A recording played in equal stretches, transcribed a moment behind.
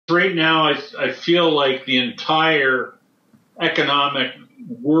right now I feel like the entire economic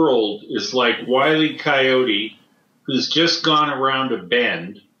world is like Wile E. Coyote, who's just gone around a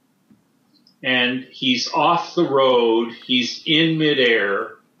bend, and he's off the road, he's in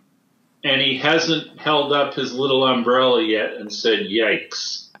midair, and he hasn't held up his little umbrella yet and said,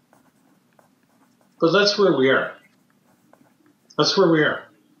 yikes. But that's where we are. That's where we are.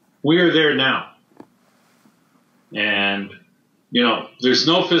 We are there now. And, you know, there's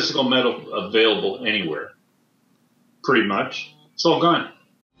no physical metal available anywhere, pretty much. It's all gone.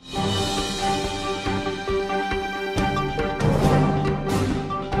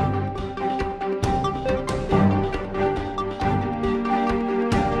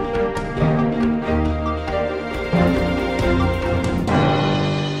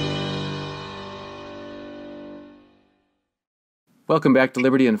 Welcome back to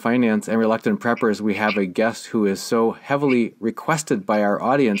Liberty and Finance and Reluctant Preppers. We have a guest who is so heavily requested by our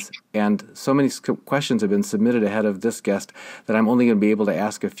audience, and so many questions have been submitted ahead of this guest that I'm only going to be able to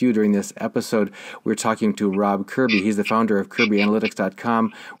ask a few during this episode. We're talking to Rob Kirby. He's the founder of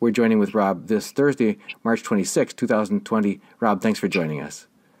KirbyAnalytics.com. We're joining with Rob this Thursday, March 26, 2020. Rob, thanks for joining us.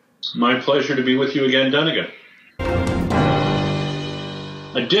 My pleasure to be with you again, Dunnigan.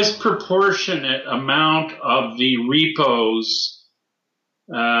 A disproportionate amount of the repos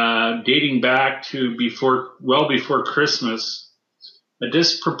dating back to well before Christmas, a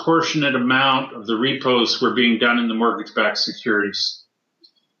disproportionate amount of the repos were being done in the mortgage-backed securities.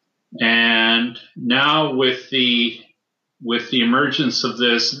 And now with the emergence of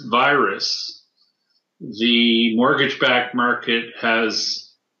this virus, the mortgage-backed market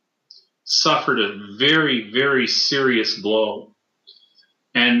has suffered a very, very serious blow.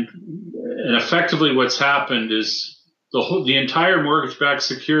 And effectively what's happened is the entire mortgage-backed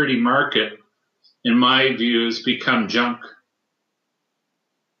security market, in my view, has become junk.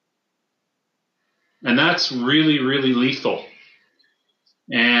 And that's really, really lethal.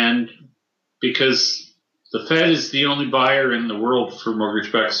 And because the Fed is the only buyer in the world for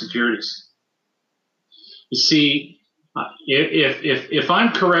mortgage-backed securities. You see, if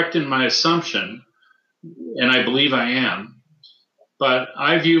I'm correct in my assumption, and I believe I am, but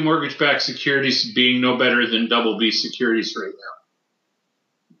I view mortgage-backed securities being no better than double B securities right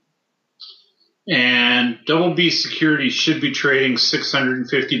now. And double B securities should be trading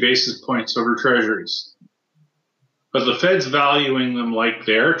 650 basis points over treasuries. But the Fed's valuing them like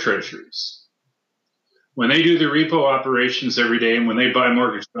their treasuries. When they do the repo operations every day and when they buy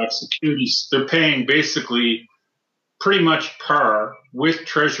mortgage-backed securities, they're paying basically pretty much par with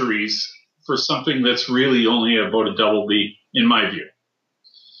treasuries for something that's really only about a double B, in my view.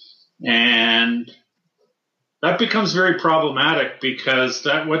 And that becomes very problematic because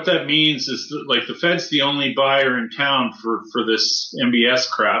what that means is that, like, the Fed's the only buyer in town for this MBS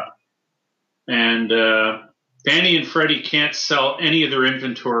crap. And Fannie and Freddie can't sell any of their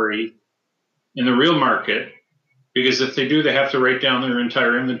inventory in the real market because if they do, they have to write down their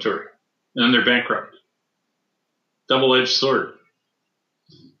entire inventory and then they're bankrupt. Double-edged sword.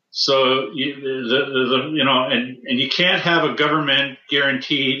 So, and you can't have a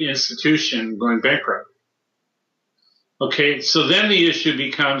government-guaranteed institution going bankrupt. Okay, so then the issue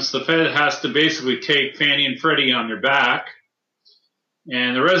becomes the Fed has to basically take Fannie and Freddie on their back,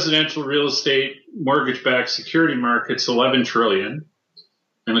 and the residential real estate mortgage-backed security market's $11 trillion,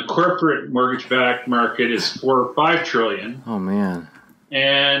 and the corporate mortgage-backed market is $4 or $5 trillion. Oh man!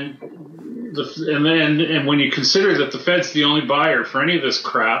 And when you consider that the Fed's the only buyer for any of this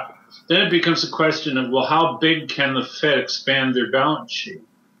crap, then it becomes a question of, well, how big can the Fed expand their balance sheet?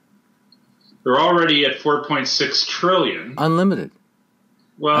 They're already at $4.6 trillion. Unlimited.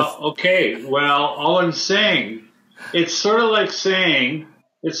 Well, okay. Well, all I'm saying, it's sort of like saying,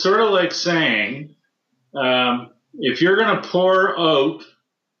 if you're going to pour out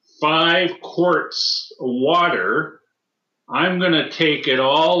 5 quarts of water, I'm going to take it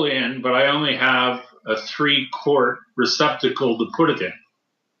all in, but I only have a 3-quart receptacle to put it in.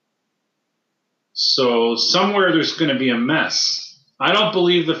 So somewhere there's going to be a mess. I don't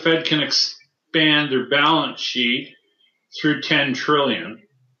believe the Fed can expand their balance sheet through 10 trillion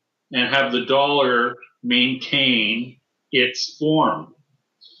and have the dollar maintain its form.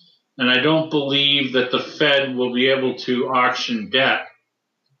 And I don't believe that the Fed will be able to auction debt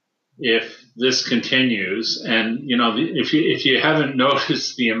if this continues. And, you know, if you haven't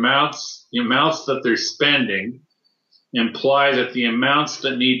noticed, the amounts that they're spending imply that the amounts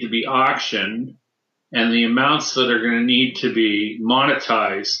that need to be auctioned and the amounts that are going to need to be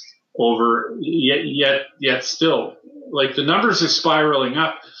monetized over yet still, like, the numbers are spiraling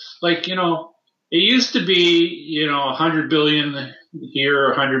up. Like, you know, it used to be, 100 billion here,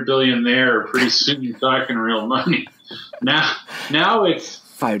 100 billion there. Pretty soon you're talking real money. Now it's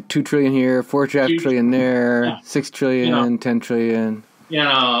 2 trillion here, 4.5 trillion there, yeah. 6 trillion, 10 trillion.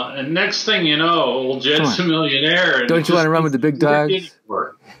 And next thing you know, old Jed's a millionaire. And don't you want to run with the big dogs?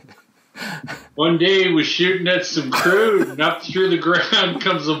 One day he was shooting at some crude, and up through the ground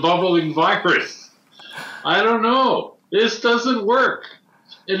comes a bubbling virus. I don't know. This doesn't work.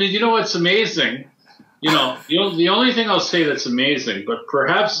 And you know what's amazing? The only thing I'll say that's amazing, but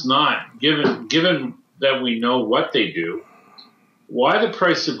perhaps not, given that we know what they do, why the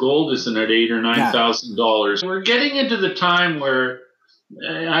price of gold isn't at $8,000 or $9,000. We're getting into the time where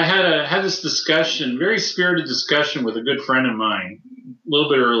I had this discussion, very spirited discussion with a good friend of mine a little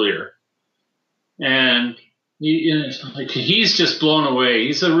bit earlier. And he's just blown away.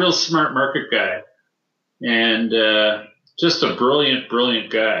 He's a real smart market guy and just a brilliant,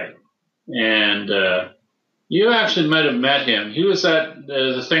 brilliant guy. And you actually might have met him. He was at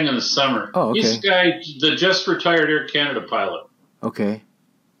the thing in the summer. Oh, okay. He's the guy, the just retired Air Canada pilot. Okay.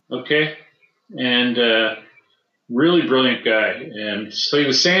 And really brilliant guy. And so he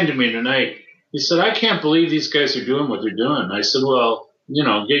was saying to me tonight, he said, I can't believe these guys are doing what they're doing. I said, well,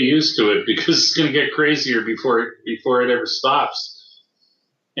 get used to it because it's going to get crazier before it ever stops.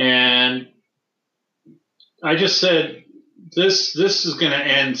 And I just said, this is going to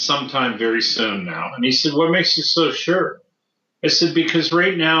end sometime very soon now. And he said, what makes you so sure? I said, because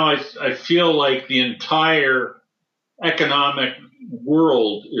right now I feel like the entire economic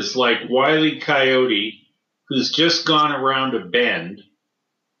world is like Wile E. Coyote, who's just gone around a bend,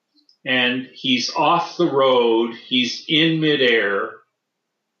 and he's off the road, he's in midair,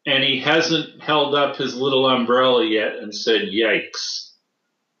 and he hasn't held up his little umbrella yet and said, yikes.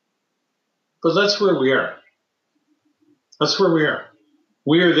 But that's where we are. That's where we are.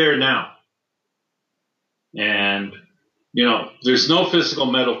 We are there now. And, there's no physical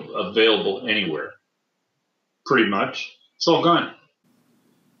metal available anywhere, pretty much. It's all gone.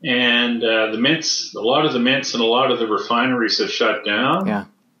 And the mints, a lot of the mints and a lot of the refineries have shut down. Yeah.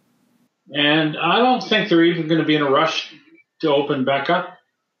 And I don't think they're even going to be in a rush to open back up.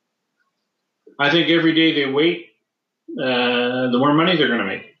 I think every day they wait, the more money they're going to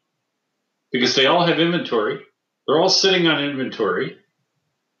make. Because they all have inventory. They're all sitting on inventory.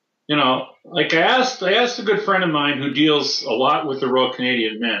 Like I asked a good friend of mine who deals a lot with the Royal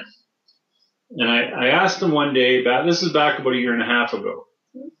Canadian Mint. And I asked him one day this is back about a year and a half ago.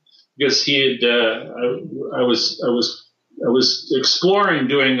 Because he had, I was exploring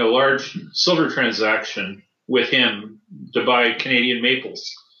doing a large silver transaction with him to buy Canadian maples.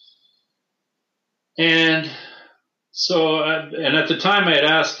 And so, and at the time I had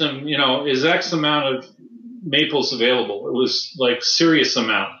asked him, is X amount of maples available? It was like serious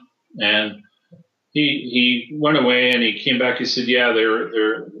amount. And he went away and he came back. He said, yeah,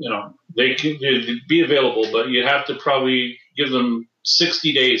 they'd be available, but you have to probably give them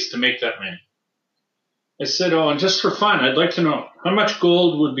 60 days to make that many. I said, and just for fun, I'd like to know how much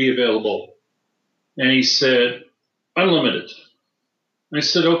gold would be available. And he said, unlimited. I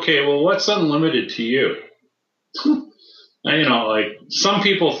said, okay, well, what's unlimited to you? Like some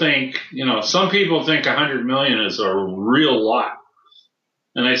people think 100 million is a real lot.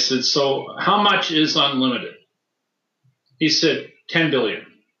 And I said, so how much is unlimited? He said, 10 billion.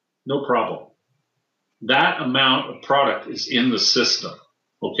 No problem. That amount of product is in the system,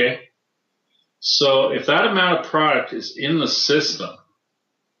 okay? So if that amount of product is in the system,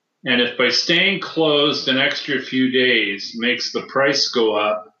 and if by staying closed an extra few days makes the price go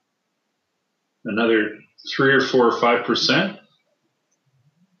up another 3 or 4 or 5%,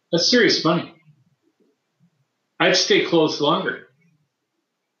 that's serious money. I'd stay closed longer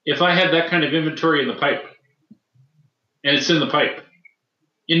if I had that kind of inventory in the pipe. And it's in the pipe.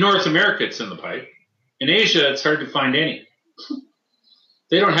 In North America, it's in the pipe. In Asia, it's hard to find any.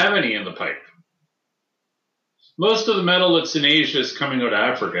 They don't have any in the pipe. Most of the metal that's in Asia is coming out of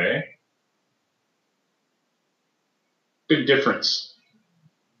Africa, eh? Big difference.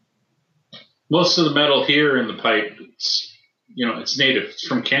 Most of the metal here in the pipe, it's native. It's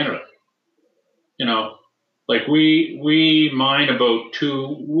from Canada. Like we mine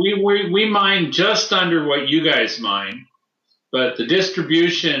we mine just under what you guys mine, but the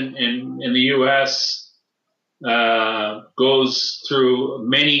distribution in the U.S. Goes through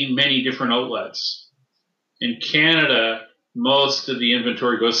many, many different outlets. In Canada, most of the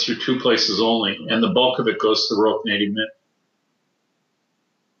inventory goes through 2 places only, and the bulk of it goes to the Royal Canadian Mint.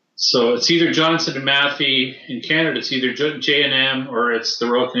 So it's either Johnson & Matthey. In Canada, it's either J&M or it's the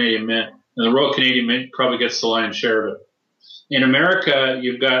Royal Canadian Mint. And the Royal Canadian Mint probably gets the lion's share of it. in America,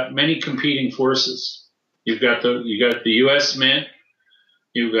 you've got many competing forces. You've got the U.S. Mint.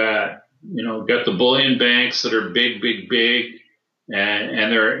 You've got the bullion banks that are big,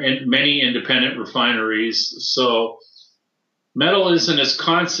 and there are many independent refineries. So metal isn't as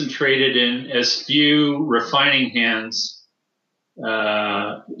concentrated in as few refining hands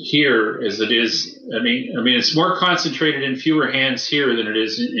here as it is. I mean, it's more concentrated in fewer hands here than it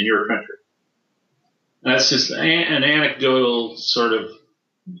is in your country. That's just an anecdotal sort of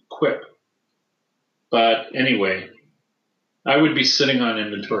quip. But anyway, I would be sitting on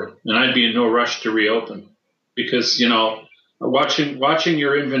inventory, and I'd be in no rush to reopen because, watching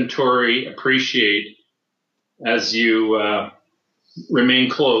your inventory appreciate as you remain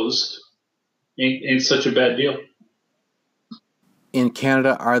closed ain't such a bad deal. In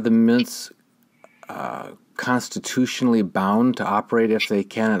Canada, are the mints constitutionally bound to operate if they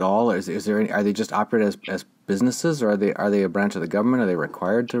can at all? Is there are they just operate as businesses, or are they a branch of the government? Are they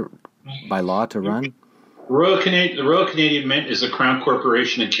required to by law to run? The Royal Canadian Mint is a crown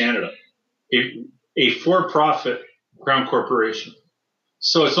corporation in Canada, a for-profit crown corporation.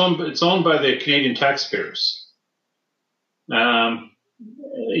 So it's owned by the Canadian taxpayers. They're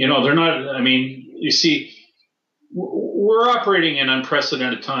not. I mean, you see, we're operating in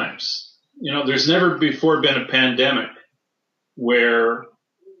unprecedented times. There's never before been a pandemic where,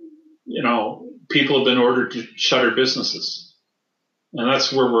 people have been ordered to shutter businesses. And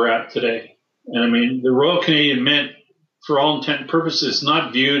that's where we're at today. And I mean, the Royal Canadian Mint, for all intent and purposes, is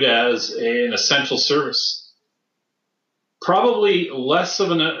not viewed as an essential service. Probably less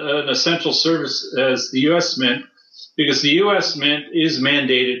of an essential service as the U.S. Mint, because the U.S. Mint is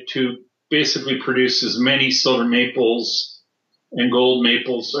mandated to basically produce as many silver maples and gold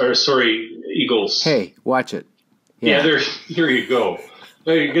maples, eagles. Hey, watch it. Yeah, here you go.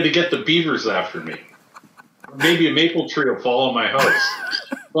 You're going to get the beavers after me. Maybe a maple tree will fall on my house.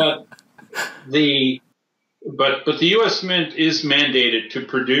 But the U.S. Mint is mandated to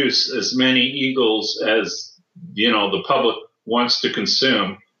produce as many eagles as the public wants to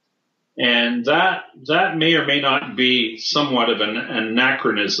consume, and that may or may not be somewhat of an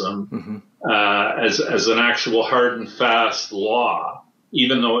anachronism. As an actual hard and fast law,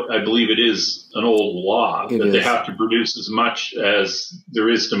 even though I believe it is an old law they have to produce as much as there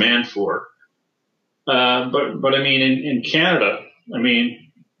is demand for. But I mean, in Canada,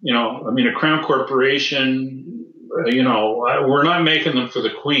 a crown corporation, we're not making them for the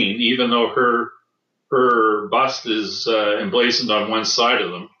Queen, even though her bust is emblazoned on one side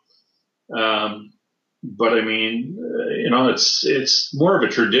of them. But I mean, it's more of a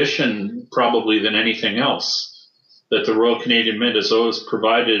tradition probably than anything else that the Royal Canadian Mint has always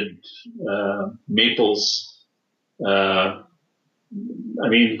provided maples. Because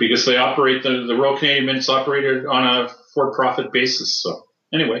they operate, the Royal Canadian Mint's operated on a for-profit basis. So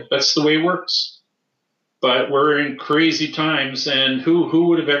anyway, that's the way it works. But we're in crazy times, and who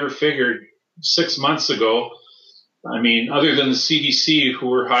would have ever figured 6 months ago? I mean, other than the CDC, who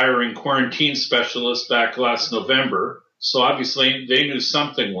were hiring quarantine specialists back last November. So obviously they knew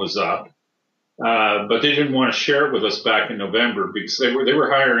something was up, but they didn't want to share it with us back in November because they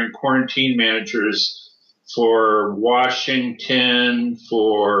were hiring quarantine managers for Washington,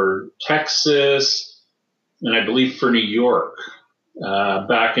 for Texas, and I believe for New York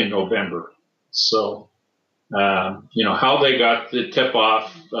back in November. So, how they got the tip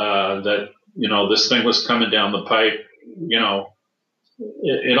off that this thing was coming down the pipe,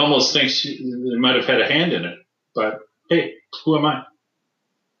 it almost thinks they might have had a hand in it. But hey, who am I?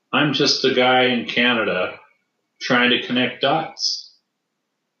 I'm just a guy in Canada trying to connect dots.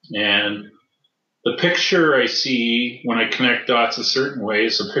 And the picture I see when I connect dots a certain way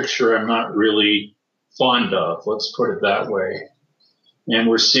is a picture I'm not really fond of. Let's put it that way. And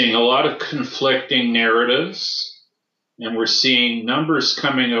we're seeing a lot of conflicting narratives. And we're seeing numbers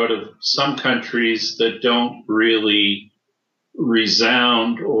coming out of some countries that don't really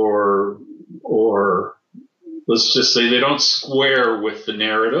resound or let's just say they don't square with the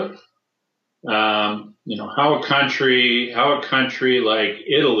narrative. How a country like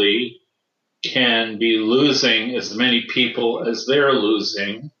Italy can be losing as many people as they're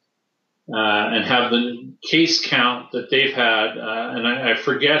losing, and have the case count that they've had, and I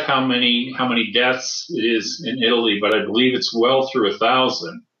forget how many deaths it is in Italy, but I believe it's well through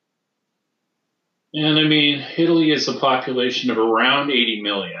 1,000. And I mean, Italy has a population of around 80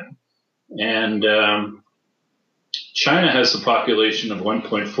 million, and China has a population of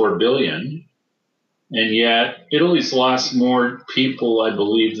 1.4 billion, and yet Italy's lost more people, I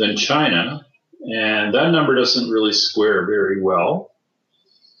believe, than China, and that number doesn't really square very well.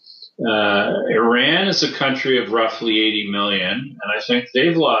 Iran is a country of roughly 80 million, and I think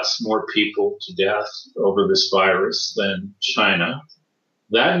they've lost more people to death over this virus than China.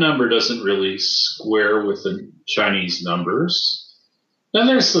 That number doesn't really square with the Chinese numbers. Then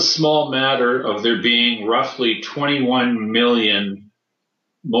there's the small matter of there being roughly 21 million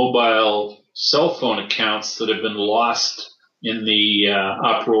mobile cell phone accounts that have been lost in the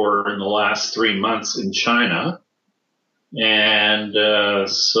uproar in the last 3 months in China. And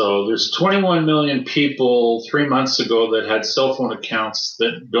so there's 21 million people 3 months ago that had cell phone accounts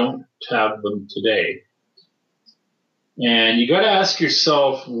that don't have them today. And you got to ask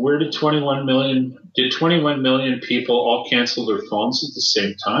yourself, where did 21 million people all cancel their phones at the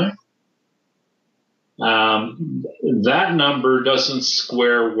same time? That number doesn't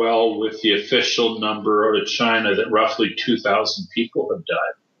square well with the official number out of China that roughly 2,000 people have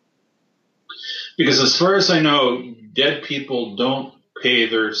died. Because as far as I know, dead people don't pay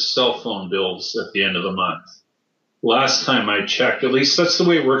their cell phone bills at the end of the month. Last time I checked, at least that's the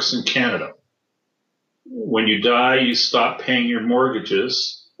way it works in Canada. When you die, you stop paying your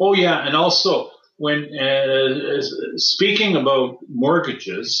mortgages. Oh, yeah, and also, when speaking about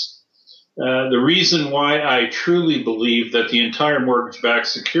mortgages, the reason why I truly believe that the entire mortgage-backed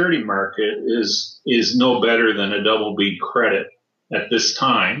security market is no better than a double B credit at this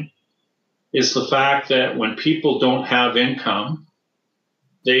time is the fact that when people don't have income,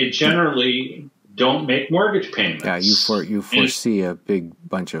 they generally don't make mortgage payments. Yeah, you foresee a big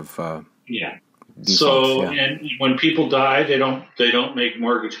bunch of yeah. defaults, So, yeah. and when people die, they don't make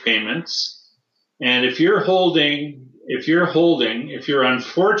mortgage payments. And if you're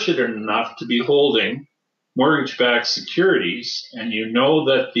unfortunate enough to be holding mortgage-backed securities, and you know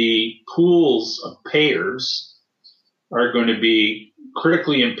that the pools of payers are going to be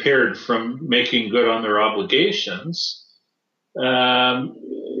critically impaired from making good on their obligations, the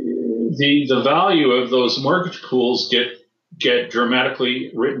value of those mortgage pools get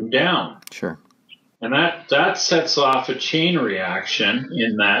dramatically written down. Sure. And that sets off a chain reaction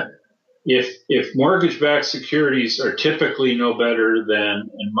in that if mortgage-backed securities are typically no better than,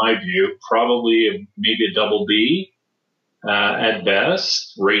 in my view, probably maybe a double B at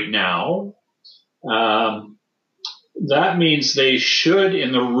best right now, that means they should,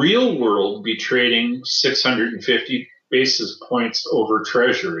 in the real world, be trading 650 basis points over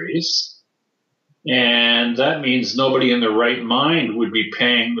treasuries. And that means nobody in their right mind would be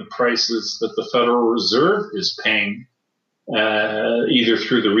paying the prices that the Federal Reserve is paying, either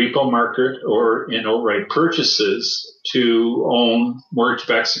through the repo market or in outright purchases to own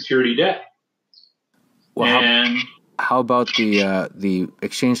mortgage-backed security debt. Well, how about the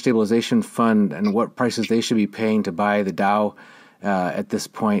Exchange Stabilization Fund and what prices they should be paying to buy the Dow at this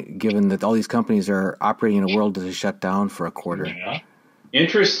point, given that all these companies are operating in a world that is shut down for a quarter? Yeah.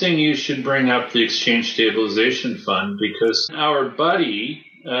 Interesting you should bring up the Exchange Stabilization Fund, because our buddy,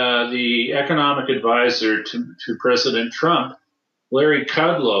 the economic advisor to President Trump, Larry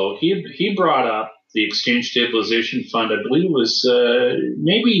Kudlow, he brought up the Exchange Stabilization Fund. I believe it was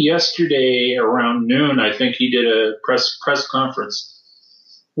maybe yesterday around noon. I think he did a press conference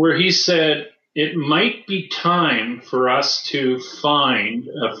where he said it might be time for us to find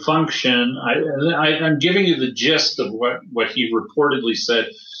a function. I'm giving you the gist of what he reportedly said,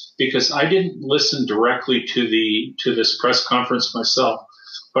 because I didn't listen directly to this press conference myself,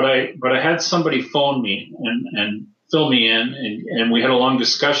 but I had somebody phone me and fill me in, and we had a long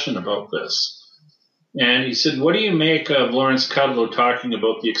discussion about this. And he said, what do you make of Lawrence Kudlow talking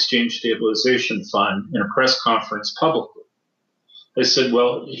about the Exchange Stabilization Fund in a press conference publicly? I said,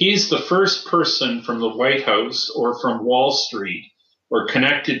 well, he's the first person from the White House or from Wall Street or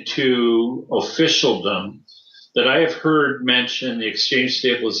connected to officialdom that I have heard mention the Exchange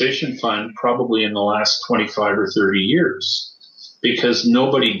Stabilization Fund probably in the last 25 or 30 years, because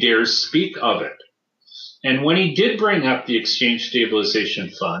nobody dares speak of it. And when he did bring up the Exchange Stabilization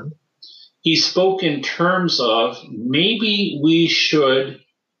Fund, he spoke in terms of maybe we should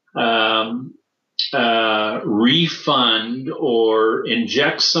refund or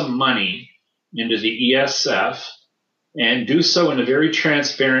inject some money into the ESF and do so in a very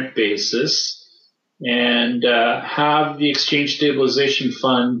transparent basis, and have the Exchange Stabilization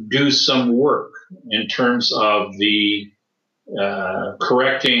Fund do some work in terms of the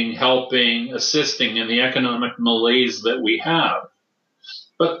correcting, helping, assisting in the economic malaise that we have.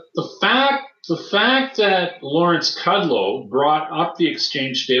 But the fact that Lawrence Kudlow brought up the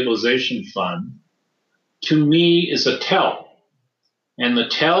Exchange Stabilization Fund, to me, is a tell. And the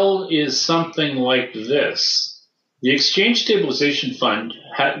tell is something like this. The Exchange Stabilization Fund,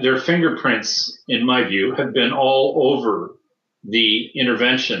 their fingerprints, in my view, have been all over the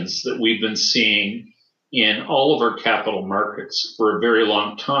interventions that we've been seeing in all of our capital markets for a very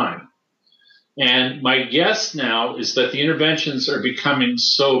long time. And my guess now is that the interventions are becoming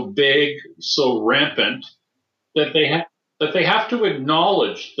so big, so rampant, that they have to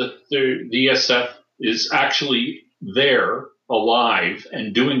acknowledge that the ESF is actually there, alive,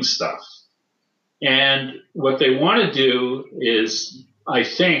 and doing stuff. And what they want to do is, I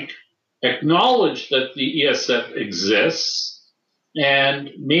think, acknowledge that the ESF exists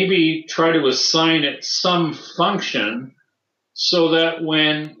and maybe try to assign it some function so that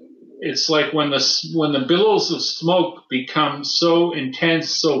when it's like when the billows of smoke become so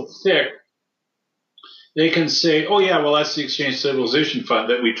intense, so thick, they can say, oh yeah, well, that's the Exchange Stabilization Fund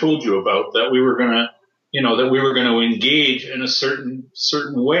that we told you about, that we were going to, that we were going to engage in a certain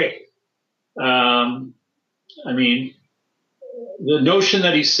way. I mean, the notion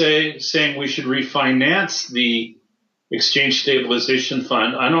that he's saying we should refinance the Exchange Stabilization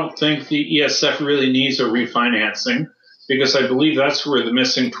Fund, I don't think the ESF really needs a refinancing, because I believe that's where the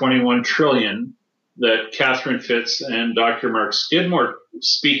missing $21 trillion that Catherine Fitz and Dr. Mark Skidmore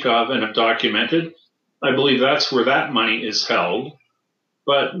speak of and have documented, I believe that's where that money is held.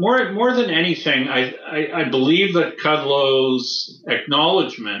 But more than anything, I believe that Kudlow's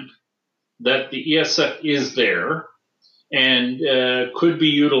acknowledgement that the ESF is there and could be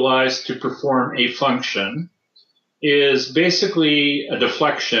utilized to perform a function is basically a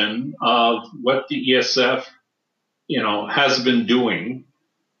deflection of what the ESF, has been doing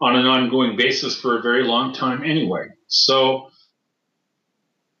on an ongoing basis for a very long time anyway. So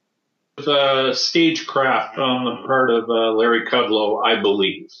the stagecraft on the part of Larry Kudlow, I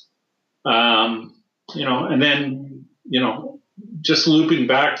believe. And then, just looping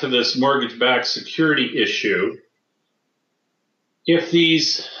back to this mortgage-backed security issue, if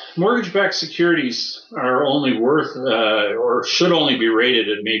these mortgage-backed securities are only worth or should only be rated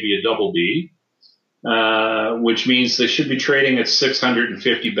at maybe a double B, which means they should be trading at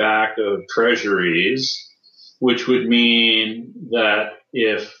 650 back of treasuries, which would mean that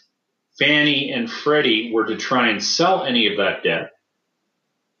if Fannie and Freddie were to try and sell any of that debt,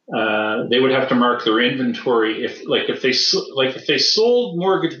 they would have to mark their inventory. If they sold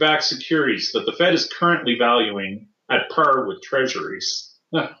mortgage-backed securities that the Fed is currently valuing at par with treasuries,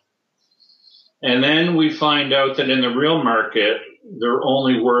 and then we find out that in the real market they're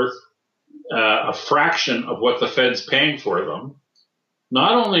only worth a fraction of what the Fed's paying for them,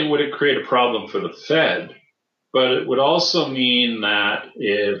 not only would it create a problem for the Fed, but it would also mean that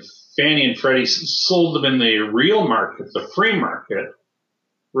if Fannie and Freddie sold them in the real market, the free market,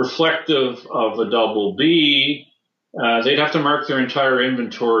 reflective of a double B, they'd have to mark their entire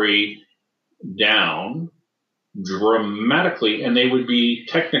inventory down dramatically, and they would be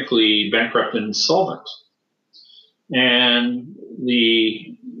technically bankrupt and insolvent. And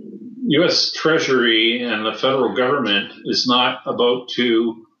the U.S. Treasury and the federal government is not about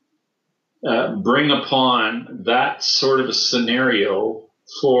to bring upon that sort of a scenario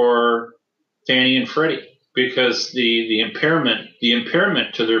for Fannie and Freddie, because the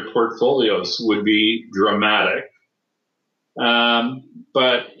impairment to their portfolios would be dramatic.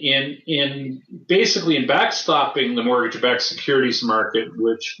 But in backstopping the mortgage-backed securities market,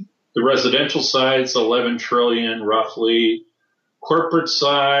 which the residential side's 11 trillion roughly, corporate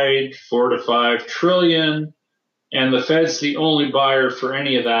side 4 to 5 trillion, and the Fed's the only buyer for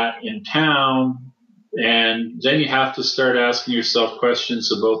any of that in town. And then you have to start asking yourself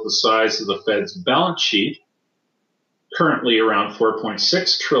questions about the size of the Fed's balance sheet, currently around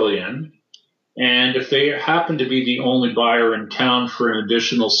 4.6 trillion. And if they happen to be the only buyer in town for an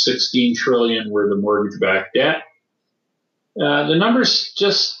additional 16 trillion worth of mortgage-backed debt, the numbers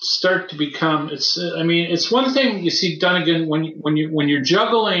just start to become, it's one thing, you see, Dunnigan, when you're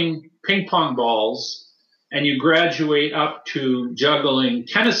juggling ping pong balls and you graduate up to juggling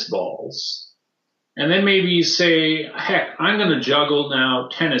tennis balls, and then maybe you say, heck, I'm going to juggle now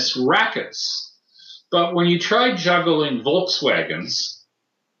tennis rackets. But when you try juggling Volkswagens,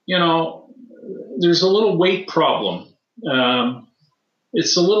 there's a little weight problem.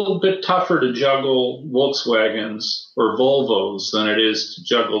 It's a little bit tougher to juggle Volkswagens or Volvos than it is to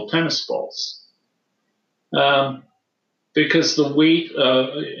juggle tennis balls. Because the weight of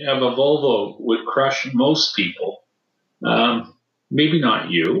a Volvo would crush most people. Maybe not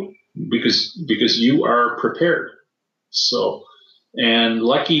you, because you are prepared. So, and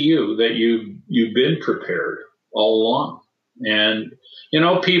lucky you that you've been prepared all along. And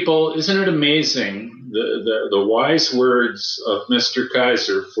people, isn't it amazing the wise words of Mr.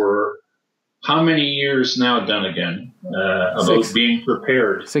 Kaiser for how many years now, Dunnigan, about being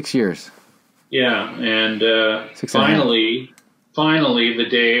prepared? 6 years. Yeah, and finally, finally the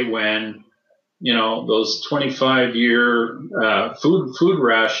day when, those 25-year food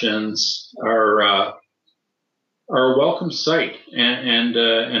rations are a welcome sight and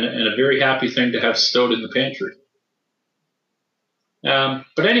a very happy thing to have stowed in the pantry.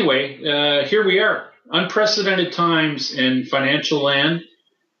 But anyway, here we are. Unprecedented times in financial land.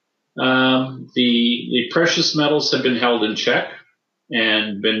 The precious metals have been held in check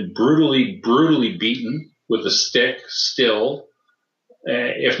and been brutally beaten with a stick still,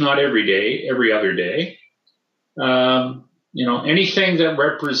 if not every day, every other day. Anything that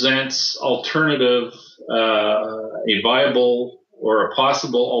represents alternative, a viable or a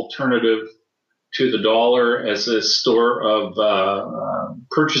possible alternative to the dollar as a store of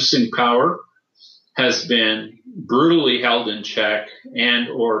purchasing power has been brutally held in check and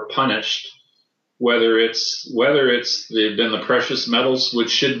or punished, whether it's been the precious metals, which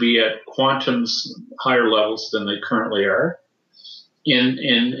should be at quantums higher levels than they currently are,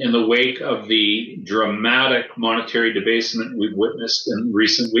 in the wake of the dramatic monetary debasement we've witnessed in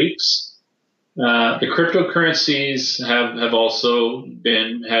recent weeks. The cryptocurrencies have also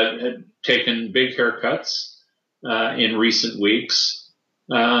had taken big haircuts in recent weeks.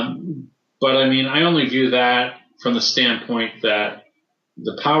 But I mean, I only view that from the standpoint that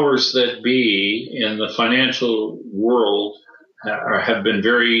the powers that be in the financial world have been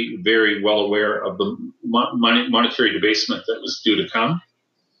very, very well aware of the monetary debasement that was due to come.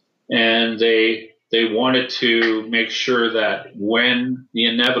 And they wanted to make sure that when the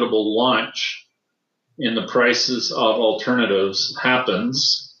inevitable launch in the prices of alternatives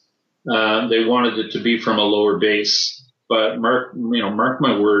happens, they wanted it to be from a lower base. But mark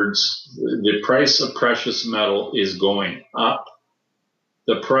my words, the price of precious metal is going up.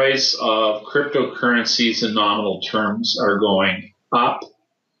 The price of cryptocurrencies in nominal terms are going up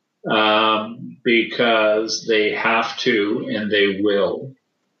because they have to and they will.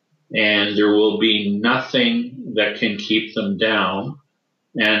 And there will be nothing that can keep them down.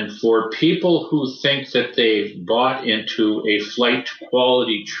 And for people who think that they've bought into a flight to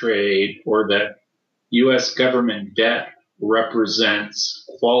quality trade or that U.S. government debt represents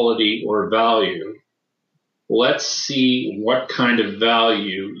quality or value, let's see what kind of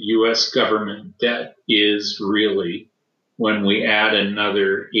value U.S. government debt is really when we add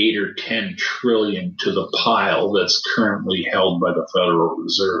another 8 or 10 trillion to the pile that's currently held by the Federal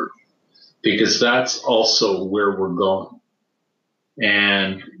Reserve, because that's also where we're going.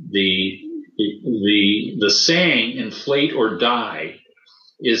 And the saying "inflate or die"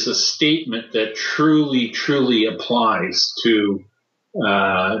 is a statement that truly applies to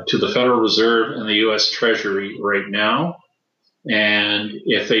the Federal Reserve and the U.S. Treasury right now. And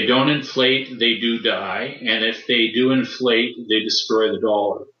if they don't inflate, they do die. And if they do inflate, they destroy the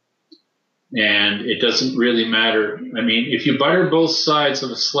dollar. And it doesn't really matter. I mean, if you butter both sides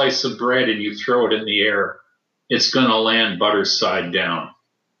of a slice of bread and you throw it in the air, it's going to land butter side down.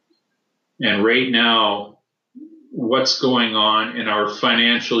 And right now, what's going on in our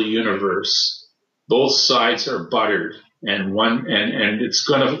financial universe, both sides are buttered, and it's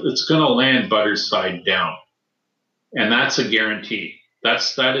gonna land butter side down, and that's a guarantee.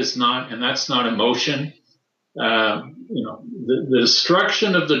 That's not emotion. The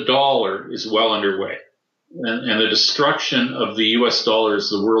destruction of the dollar is well underway, and the destruction of the U.S. dollar as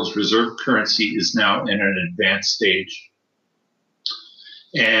the world's reserve currency is now in an advanced stage.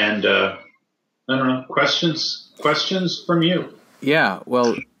 And I don't know, questions from you? Yeah,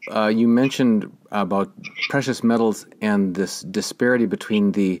 well, you mentioned about precious metals and this disparity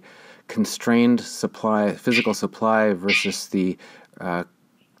between the constrained supply, physical supply, versus the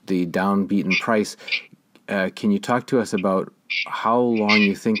downbeaten price. Can you talk to us about how long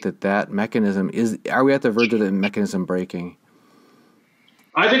you think that mechanism is? Are we at the verge of the mechanism breaking?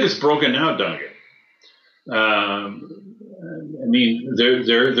 I think it's broken now, Duncan. I mean,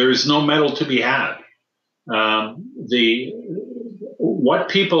 there's no metal to be had. What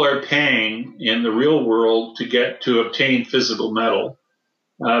people are paying in the real world to obtain physical metal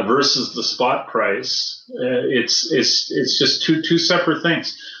versus the spot price, it's just two separate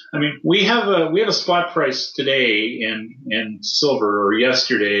things. I mean, we have a spot price today in silver, or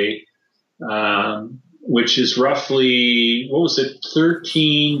yesterday, which is roughly, what was it,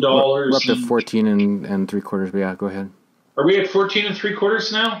 $13? We're up to 14 and 3/4. But yeah, go ahead. Are we at 14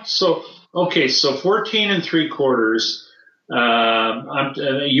 3/4 now? So 14 3/4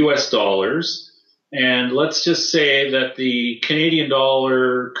 U.S. dollars. And let's just say that the Canadian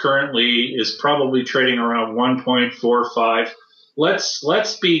dollar currently is probably trading around 1.45.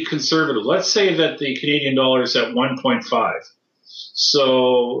 Let's be conservative. Let's say that the Canadian dollar is at 1.5.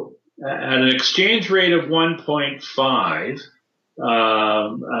 So at an exchange rate of 1.5,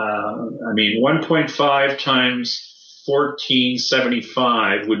 I mean, 1.5 times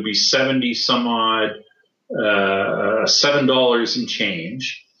 1475 would be 70 some odd, $7 and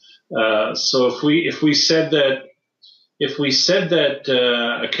change. So if we said that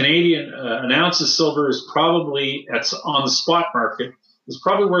a Canadian an ounce of silver is probably on the spot market is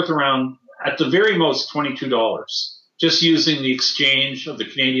probably worth around at the very most $22, just using the exchange of the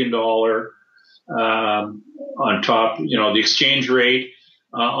Canadian dollar on top, the exchange rate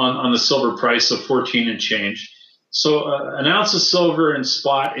on the silver price of 14 and change. So an ounce of silver in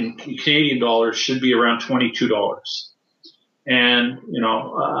spot in Canadian dollars should be around $22. And,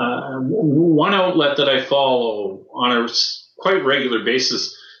 one outlet that I follow on a quite regular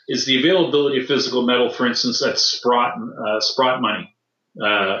basis is the availability of physical metal, for instance, at Sprott Money,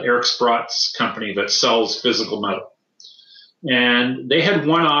 Eric Sprott's company that sells physical metal. And they had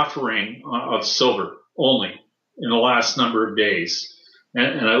one offering of silver only in the last number of days.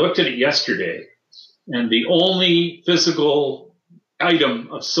 And I looked at it yesterday, and the only physical item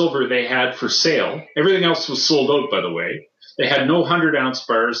of silver they had for sale, everything else was sold out, by the way. They had no 100-ounce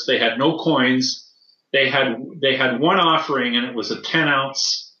bars. They had no coins. They had one offering, and it was a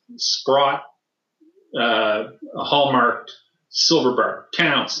 10-ounce Sprott hallmarked silver bar, 10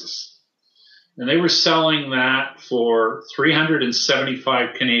 ounces. And they were selling that for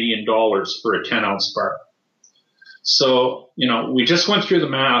 375 Canadian dollars for a 10-ounce bar. So, we just went through the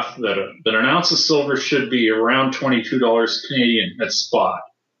math that an ounce of silver should be around $22 Canadian at spot.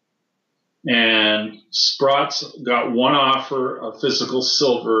 And Sprott's got one offer of physical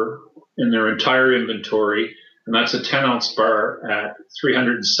silver in their entire inventory, and that's a 10-ounce bar at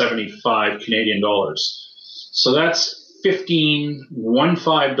 375 Canadian dollars. So that's $15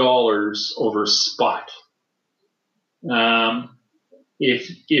 over spot.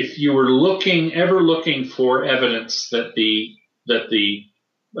 If you were ever looking for evidence that the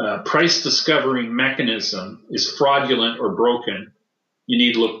price discovery mechanism is fraudulent or broken, you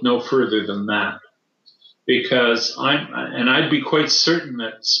need to look no further than that, because I'd be quite certain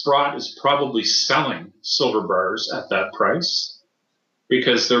that Sprott is probably selling silver bars at that price,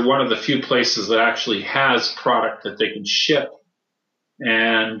 because they're one of the few places that actually has product that they can ship.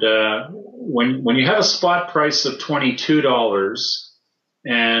 And when you have a spot price of $22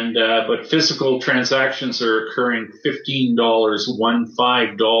 but physical transactions are occurring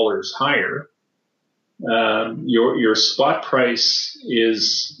 $15 higher, your spot price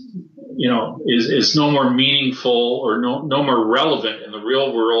is no more meaningful or no more relevant in the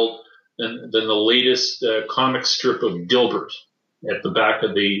real world than the latest comic strip of Dilbert at the back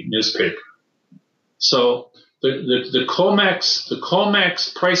of the newspaper. So the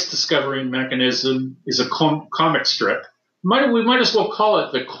COMEX price discovery mechanism is a comic strip. We might as well call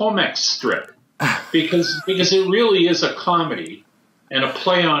it the COMEX strip, because it really is a comedy and a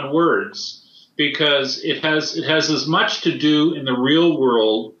play on words, because it has as much to do in the real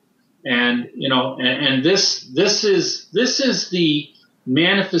world, and this is the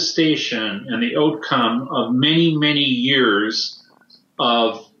manifestation and the outcome of many years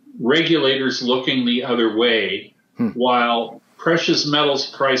of regulators looking the other way, while precious metals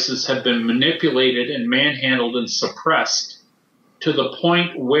prices have been manipulated and manhandled and suppressed to the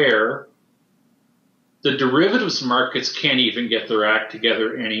point where the derivatives markets can't even get their act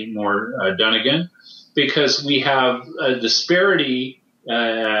together anymore, Dunnigan, because we have a disparity.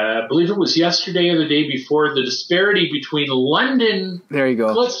 I believe it was yesterday or the day before, the disparity between London. There you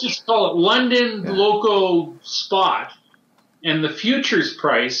go. Let's just call it London local spot, and the futures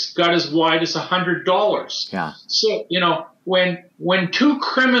price got as wide as $100. Yeah. So when two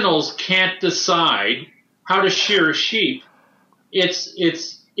criminals can't decide how to shear a sheep,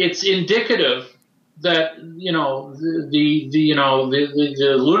 it's indicative that the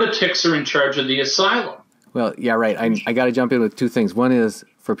lunatics are in charge of the asylum. Well, yeah, right. I got to jump in with two things. One is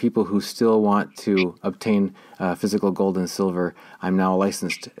for people who still want to obtain physical gold and silver. I'm now a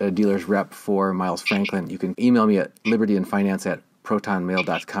licensed dealer's rep for Miles Franklin. You can email me at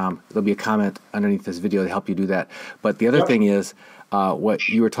libertyandfinance@protonmail.com. There'll be a comment underneath this video to help you do that. But the other thing is, what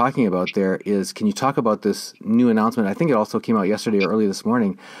you were talking about there is, can you talk about this new announcement? I think it also came out yesterday or early this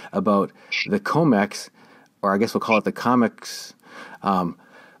morning about the COMEX, or I guess we'll call it the COMEX,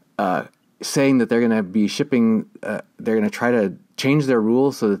 saying that they're going to be shipping, they're going to try to change their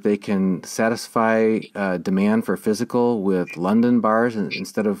rules so that they can satisfy demand for physical with London bars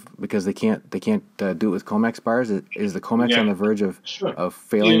instead of, because they can't do it with COMEX bars. Is the COMEX on the verge of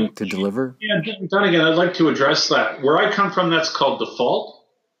failing to deliver? Yeah, Dunnigan, I'd like to address that. Where I come from, that's called default.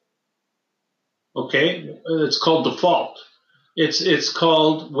 Okay, it's called default. It's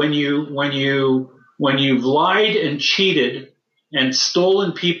called when you've lied and cheated and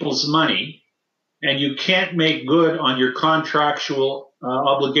stolen people's money, and you can't make good on your contractual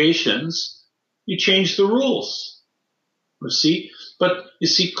obligations, you change the rules. But you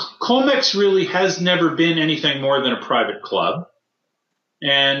see, COMEX really has never been anything more than a private club.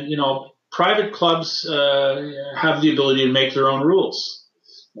 And, private clubs have the ability to make their own rules.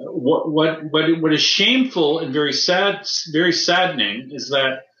 What is shameful and very saddening is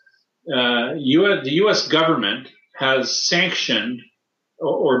that the U.S. government has sanctioned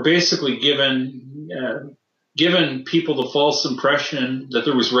or basically given people the false impression that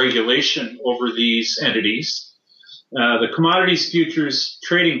there was regulation over these entities. The Commodities Futures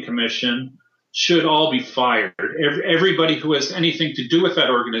Trading Commission should all be fired. Everybody who has anything to do with that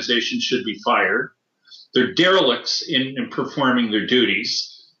organization should be fired. They're derelicts in performing their duties.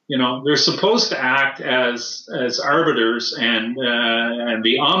 They're supposed to act as arbiters and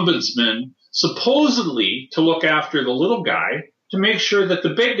the ombudsman, supposedly to look after the little guy, to make sure that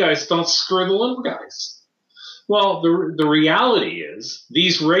the big guys don't screw the little guys. Well, the reality is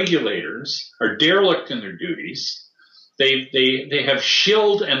these regulators are derelict in their duties. They have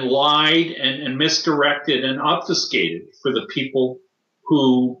shilled and lied and misdirected and obfuscated for the people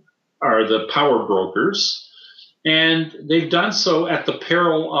who are the power brokers. And they've done so at the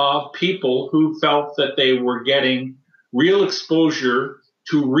peril of people who felt that they were getting real exposure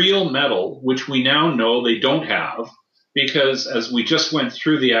to real metal, which we now know they don't have, because as we just went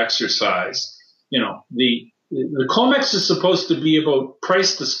through the exercise, the COMEX is supposed to be about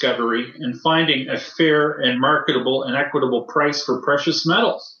price discovery and finding a fair and marketable and equitable price for precious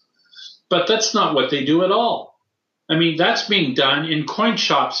metals. But that's not what they do at all. I mean, that's being done in coin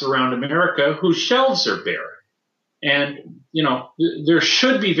shops around America whose shelves are bare. And, there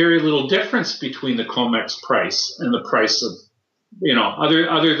should be very little difference between the COMEX price and the price of,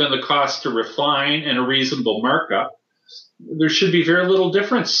 other than the cost to refine and a reasonable markup. There should be very little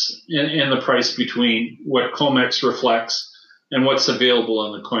difference in the price between what COMEX reflects and what's available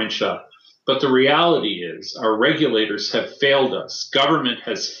in the coin shop. But the reality is our regulators have failed us. Government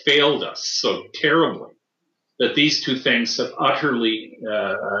has failed us so terribly that these two things have utterly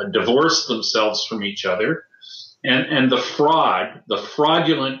divorced themselves from each other. And the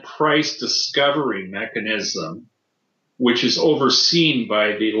fraudulent price discovery mechanism, which is overseen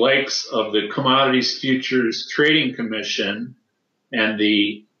by the likes of the Commodities Futures Trading Commission and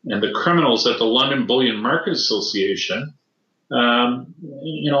the criminals at the London Bullion Market Association,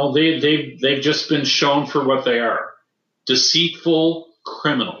 they've just been shown for what they are: deceitful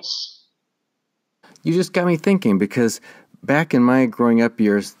criminals. You just got me thinking, because back in my growing up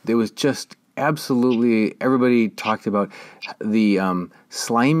years, there was just absolutely everybody talked about the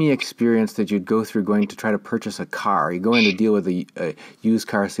slimy experience that you'd go through going to try to purchase a car. You go in to deal with a used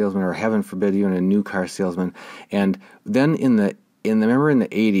car salesman, or heaven forbid, even a new car salesman. And then remember in the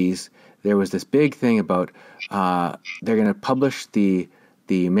 80s, there was this big thing about they're going to publish the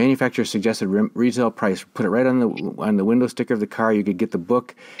manufacturer's suggested retail price, put it right on the window sticker of the car. You could get the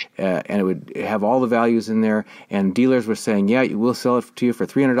book, and it would have all the values in there. And dealers were saying, "Yeah, we'll sell it to you for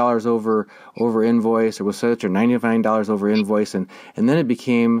 $300 over invoice, or we'll sell it for $99 over invoice." And then it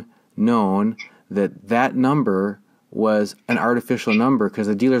became known that number was an artificial number, because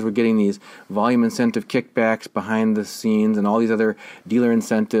the dealers were getting these volume incentive kickbacks behind the scenes and all these other dealer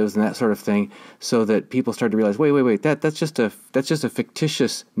incentives and that sort of thing, so that people started to realize, wait, that's just a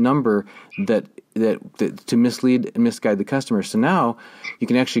fictitious number that to mislead and misguide the customer. So now you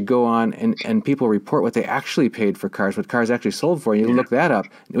can actually go on and people report what they actually paid for cars, what cars actually sold for, and you can look that up.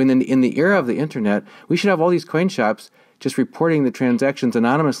 In the era of the internet, we should have all these coin shops just reporting the transactions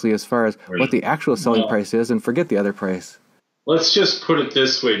anonymously as far as what the actual selling price is, and forget the other price. Let's just put it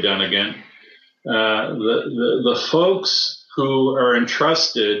this way, Dunnigan. The folks who are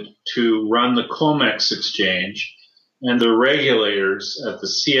entrusted to run the COMEX exchange and the regulators at the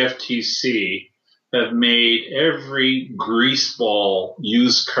CFTC have made every greaseball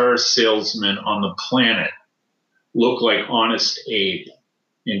used car salesman on the planet look like Honest Abe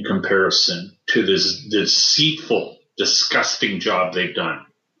in comparison to this deceitful, disgusting job they've done,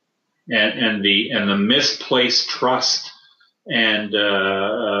 and the misplaced trust and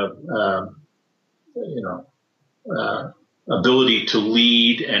ability to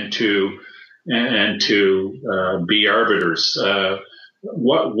lead and to be arbiters.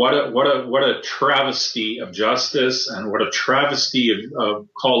 What a travesty of justice, and what a travesty of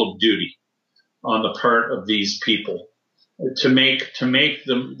call of duty on the part of these people. To make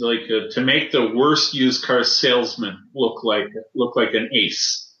the worst used car salesman look like an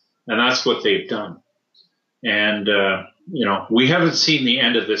ace, and that's what they've done. And we haven't seen the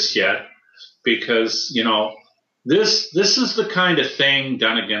end of this yet, because This is the kind of thing,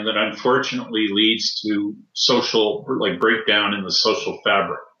 Dunnigan, that unfortunately leads to social, like, breakdown in the social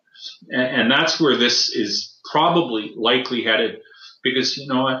fabric. And that's where this is probably likely headed, because, you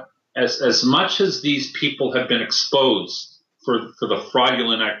know what, as much as these people have been exposed for the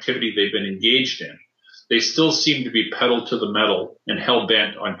fraudulent activity they've been engaged in, they still seem to be pedal to the metal and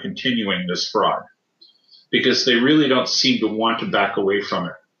hell-bent on continuing this fraud, because they really don't seem to want to back away from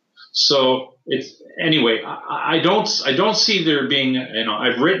it. So anyway, I don't see there being,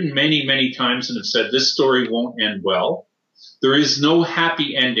 I've written many times and have said this story won't end well. There is no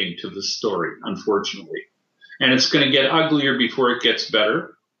happy ending to this story, unfortunately. And it's going to get uglier before it gets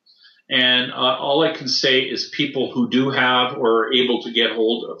better. And all I can say is people who do have or are able to get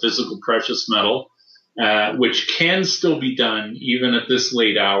hold of physical precious metal, which can still be done even at this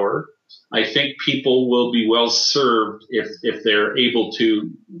late hour, I think people will be well served if they're able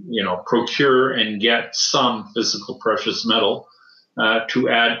to, procure and get some physical precious metal to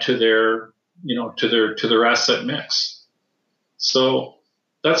add to their, to their asset mix. So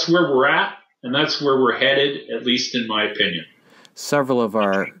that's where we're at, and that's where we're headed, at least in my opinion. Several of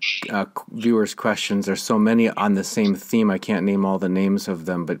our viewers' questions, there's so many on the same theme, I can't name all the names of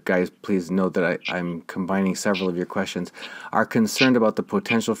them, but guys, please note that I'm combining several of your questions, are concerned about the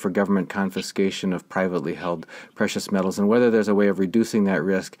potential for government confiscation of privately held precious metals and whether there's a way of reducing that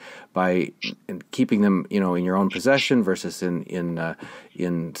risk by keeping them, in your own possession versus in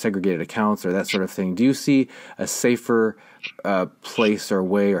segregated accounts or that sort of thing. Do you see a safer place or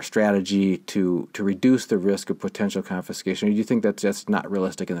way or strategy to reduce the risk of potential confiscation, or do you think that's just not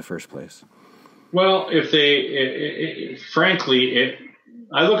realistic in the first place? Well, frankly,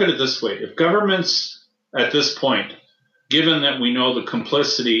 I look at it this way. If governments at this point, given that we know the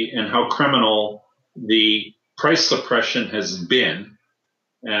complicity and how criminal the price suppression has been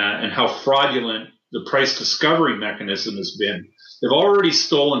and how fraudulent the price discovery mechanism has been, they've already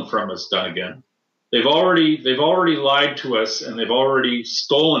stolen from us, Dunnigan. They've already lied to us, and they've already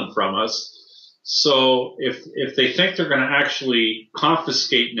stolen from us. So if they think they're going to actually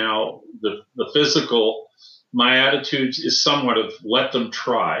confiscate now the physical, my attitude is somewhat of let them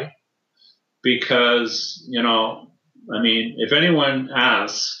try, because, if anyone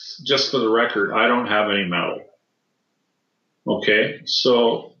asks, just for the record, I don't have any metal. Okay,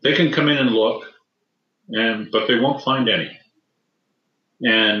 so they can come in and look, but they won't find any.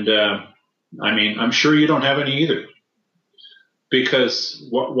 And I'm sure you don't have any either, because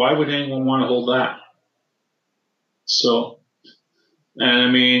why would anyone want to hold that? So,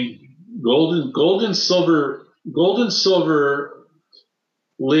 and gold and silver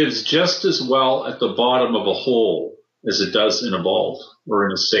lives just as well at the bottom of a hole as it does in a vault or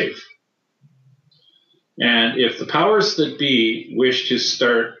in a safe. And if the powers that be wish to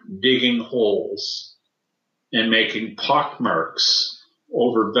start digging holes and making pockmarks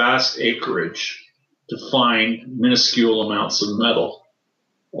over vast acreage to find minuscule amounts of metal,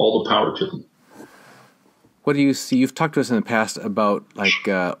 all the power to them. What do you see? You've talked to us in the past about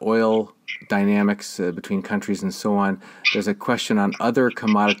oil dynamics between countries and so on. There's a question on other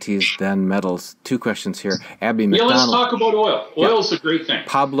commodities than metals. Two questions here. Abby McDonald. Let's talk about oil. Oil's a great thing.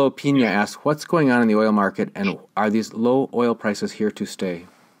 Pablo Pina asks, what's going on in the oil market, and are these low oil prices here to stay?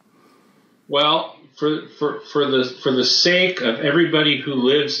 Well, for the sake of everybody who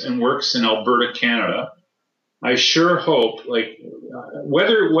lives and works in Alberta, Canada, I sure hope,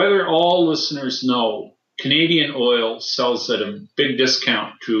 whether all listeners know, Canadian oil sells at a big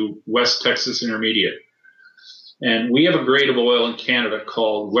discount to West Texas Intermediate. And we have a grade of oil in Canada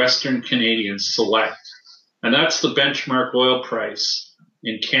called Western Canadian Select. And that's the benchmark oil price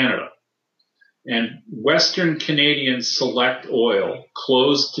in Canada. And Western Canadian Select oil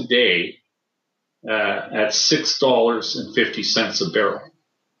closed today at $6.50 a barrel.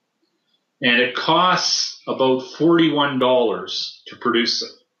 And it costs about $41 to produce it.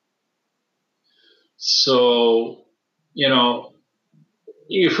 So,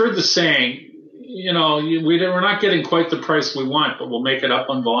 you've heard the saying, we're not getting quite the price we want, but we'll make it up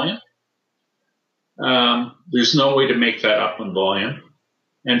on volume. There's no way to make that up on volume.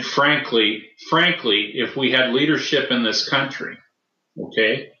 And frankly, if we had leadership in this country,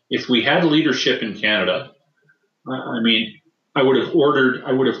 okay, if we had leadership in Canada, I would have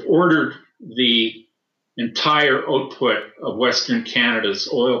ordered the entire output of Western Canada's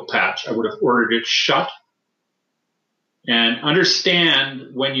oil patch. I would have ordered it shut. And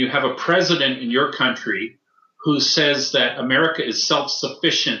understand, when you have a president in your country who says that America is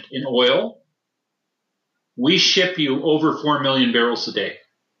self-sufficient in oil, we ship you over 4 million barrels a day.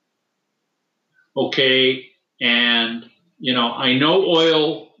 Okay, and I know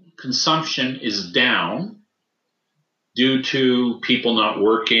oil consumption is down, due to people not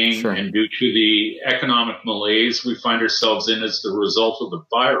working Sure. and due to the economic malaise we find ourselves in as the result of the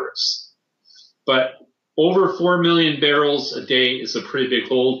virus. But over 4 million barrels a day is a pretty big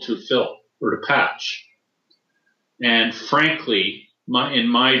hole to fill or to patch. And frankly, in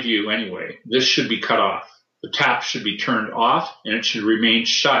my view anyway, this should be cut off. The tap should be turned off and it should remain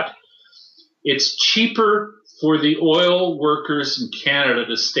shut. It's cheaper for the oil workers in Canada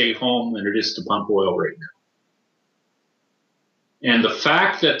to stay home than it is to pump oil right now. And the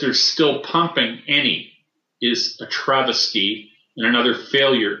fact that they're still pumping any is a travesty and another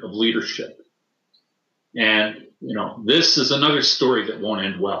failure of leadership. And, this is another story that won't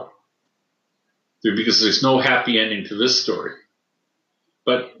end well, because there's no happy ending to this story.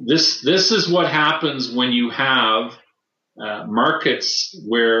 But this is what happens when you have markets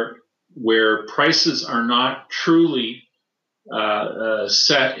where prices are not truly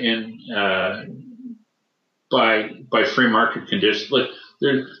set in by free market conditions. Like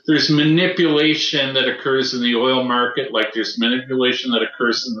there's manipulation that occurs in the oil market, like there's manipulation that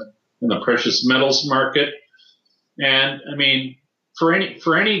occurs in the precious metals market. And I mean, for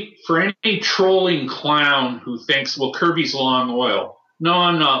any trolling clown who thinks, well, Kirby's long oil. No,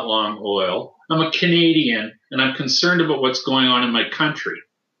 I'm not long oil. I'm a Canadian, and I'm concerned about what's going on in my country.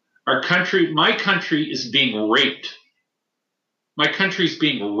 My country is being raped. My country's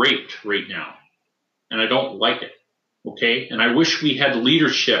being raped right now, and I don't like it. Okay? And I wish we had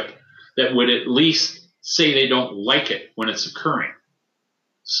leadership that would at least say they don't like it when it's occurring.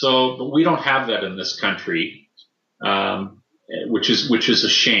 But we don't have that in this country, which is a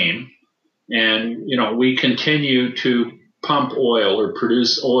shame. And, we continue to pump oil or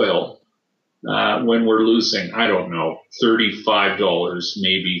produce oil when we're losing, I don't know, $35,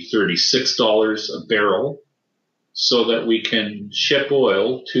 maybe $36 a barrel, so that we can ship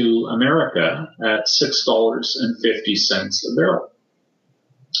oil to America at $6.50 a barrel.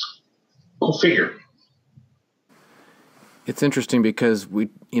 Go figure. It's interesting because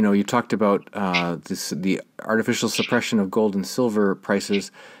you talked about the artificial suppression of gold and silver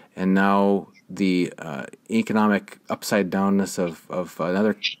prices, and now the economic upside downness of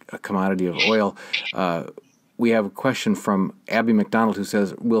another commodity of oil. We have a question from Abby McDonald who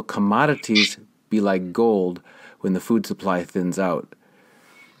says, will commodities be like gold when the food supply thins out?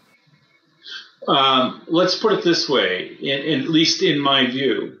 Let's put it this way, at least in my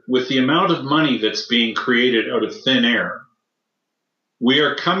view, with the amount of money that's being created out of thin air, we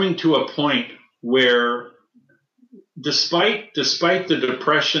are coming to a point where despite the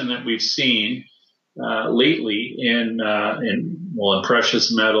depression that we've seen lately in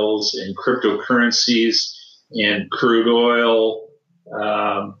precious metals, in cryptocurrencies, in crude oil,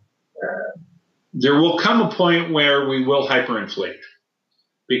 there will come a point where we will hyperinflate,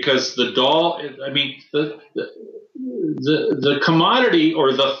 because the commodity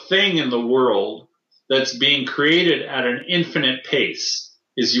or the thing in the world that's being created at an infinite pace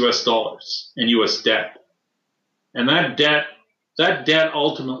is U.S. dollars and U.S. debt. And that debt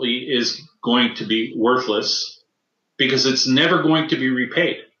ultimately is going to be worthless because it's never going to be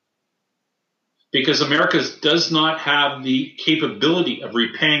repaid. Because America does not have the capability of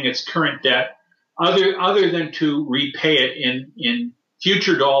repaying its current debt other than to repay it in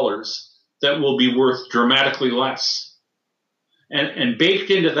future dollars that will be worth dramatically less. And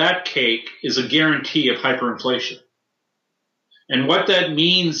baked into that cake is a guarantee of hyperinflation. And what that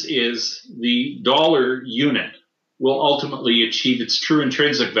means is the dollar unit will ultimately achieve its true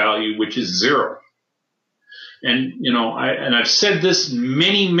intrinsic value, which is zero. And, I've said this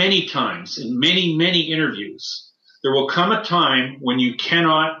many, many times in many, many interviews. There will come a time when you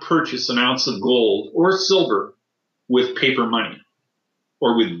cannot purchase an ounce of gold or silver with paper money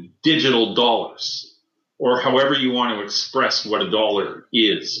or with digital dollars, or however you want to express what a dollar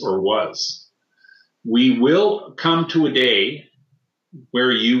is or was. We will come to a day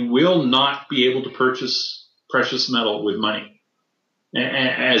where you will not be able to purchase precious metal with money,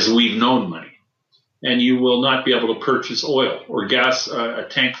 as we've known money. And you will not be able to purchase oil or gas, a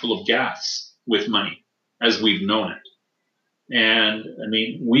tank full of gas with money, as we've known it. And,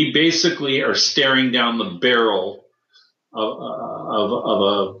 we basically are staring down the barrel of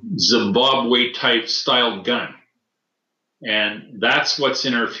a Zimbabwe-type style gun. And that's what's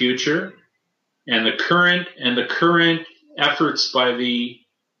in our future. And the current efforts by the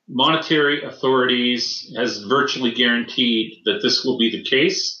monetary authorities has virtually guaranteed that this will be the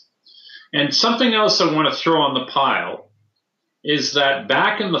case. And something else I want to throw on the pile is that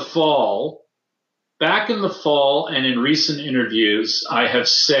back in the fall and in recent interviews, I have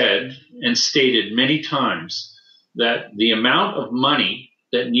said and stated many times that the amount of money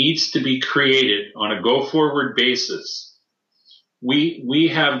that needs to be created on a go-forward basis,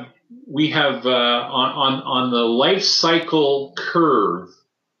 we have on the life cycle curve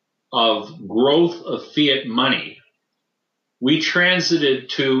of growth of fiat money, we transited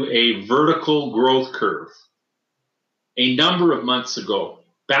to a vertical growth curve a number of months ago.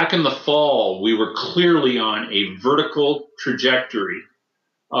 Back in the fall, we were clearly on a vertical trajectory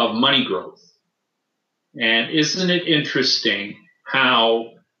of money growth. And isn't it interesting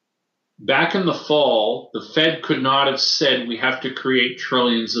how back in the fall, the Fed could not have said we have to create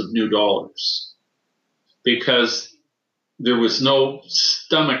trillions of new dollars because there was no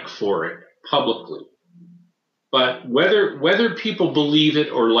stomach for it publicly. But whether people believe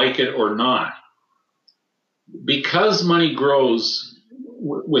it or like it or not, because money grows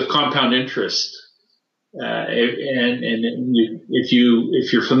with compound interest, if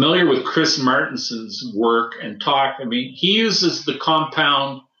you're familiar with Chris Martinson's work and talk, I mean, he uses the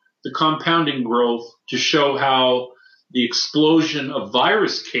compounding growth to show how the explosion of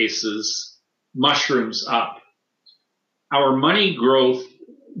virus cases mushrooms up. Our money growth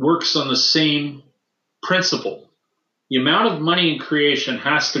works on the same principle. The amount of money in creation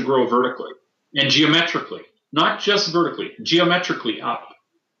has to grow vertically and geometrically, not just vertically, geometrically up.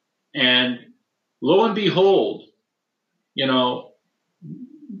 And lo and behold,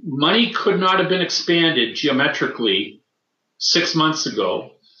 money could not have been expanded geometrically 6 months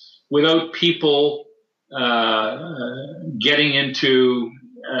ago without people getting into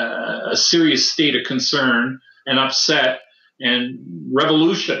a serious state of concern and upset and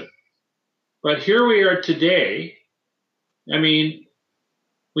revolution. But here we are today. I mean,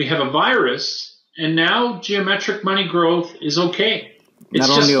 we have a virus, and now geometric money growth is okay. It's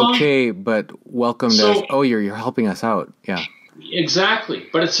not only just okay, but welcomed as, you're helping us out. Yeah. Exactly.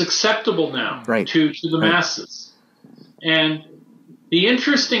 But it's acceptable now to the masses. And the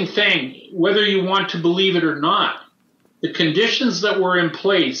interesting thing, whether you want to believe it or not, the conditions that were in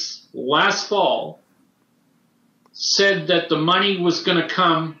place last fall said that the money was going to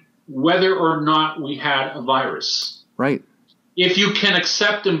come whether or not we had a virus. Right. If you can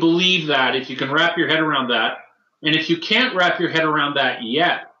accept and believe that, if you can wrap your head around that, and if you can't wrap your head around that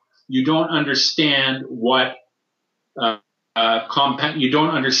yet, you don't understand what you don't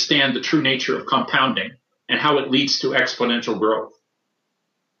understand the true nature of compounding and how it leads to exponential growth.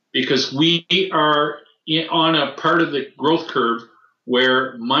 Because we are on a part of the growth curve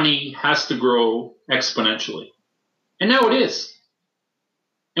where money has to grow exponentially. And now it is.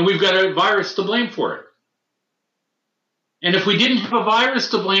 And we've got a virus to blame for it. And if we didn't have a virus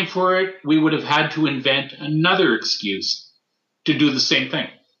to blame for it, we would have had to invent another excuse to do the same thing.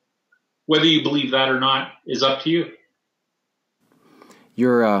 Whether you believe that or not is up to you.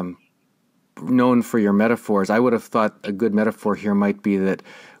 You're known for your metaphors. I would have thought a good metaphor here might be that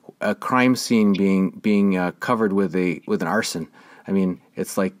a crime scene being covered with an arson. I mean,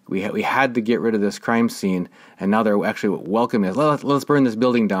 it's like we had to get rid of this crime scene, and now they're actually welcoming it. Let's burn this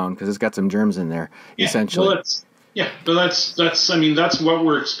building down because it's got some germs in there. Yeah, essentially. Well, that's what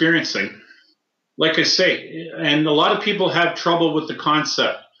we're experiencing. Like I say, and a lot of people have trouble with the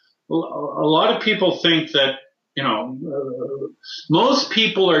concept. A lot of people think that most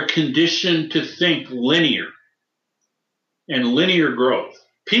people are conditioned to think linear and linear growth.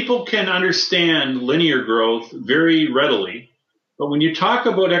 People can understand linear growth very readily, but when you talk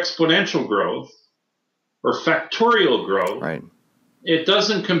about exponential growth or factorial growth, right, it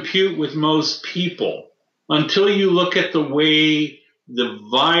doesn't compute with most people until you look at the way the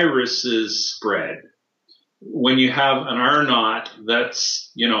viruses spread. When you have an R naught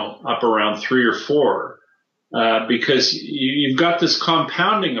that's, up around 3 or 4, because you've got this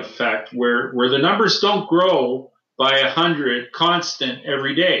compounding effect where the numbers don't grow by 100 constant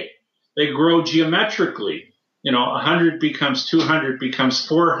every day. They grow geometrically. 100 becomes 200, becomes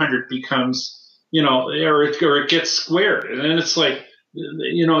 400, becomes, or it gets squared. And then it's like,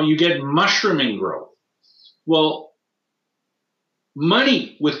 you get mushrooming growth. Well,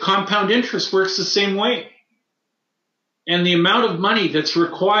 money with compound interest works the same way. And the amount of money that's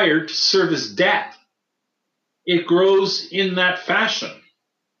required to service debt, it grows in that fashion.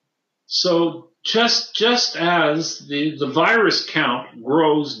 So just as the virus count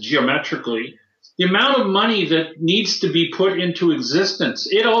grows geometrically, the amount of money that needs to be put into existence,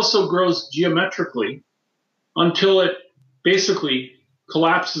 it also grows geometrically until it basically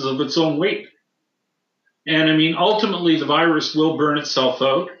collapses of its own weight. And I mean, ultimately the virus will burn itself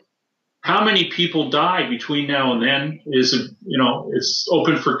out. How many people die between now and then is, it's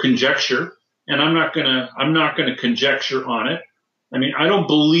open for conjecture. And I'm not gonna conjecture on it. I mean, I don't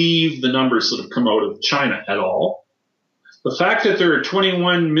believe the numbers that have come out of China at all. The fact that there are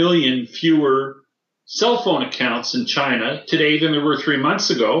 21 million fewer cell phone accounts in China today than there were 3 months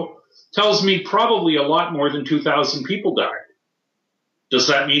ago tells me probably a lot more than 2,000 people died. Does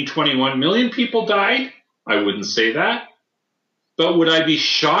that mean 21 million people died? I wouldn't say that. But would I be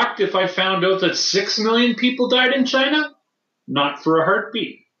shocked if I found out that 6 million people died in China? Not for a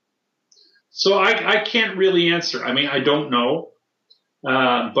heartbeat. So I can't really answer. I mean, I don't know.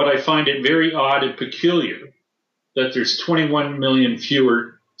 But I find it very odd and peculiar that there's 21 million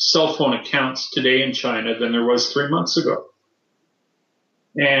fewer cell phone accounts today in China than there was 3 months ago.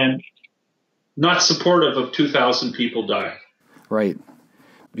 And not supportive of 2,000 people dying. Right.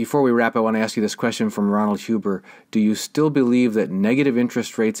 Before we wrap, I want to ask you this question from Ronald Huber. Do you still believe that negative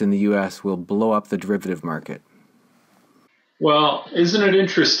interest rates in the U.S. will blow up the derivative market? Well, isn't it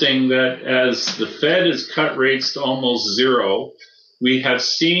interesting that as the Fed has cut rates to almost zero, we have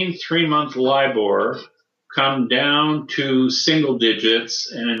seen 3-month LIBOR come down to single digits,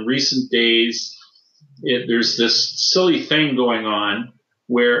 and in recent days, there's this silly thing going on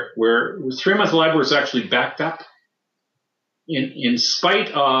where 3-month LIBOR is actually backed up in spite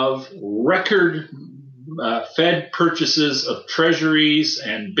of record Fed purchases of treasuries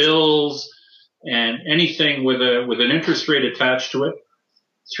and bills and anything with an interest rate attached to it.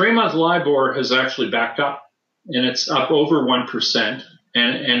 3-month LIBOR has actually backed up, and it's up over 1%,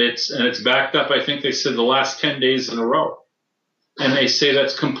 and it's backed up. I think they said the last 10 days in a row, and they say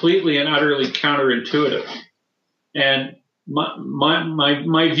that's completely and utterly counterintuitive. And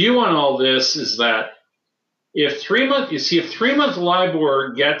my view on all this is that if 3-month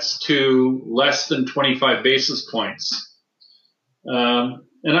LIBOR gets to less than 25 basis points,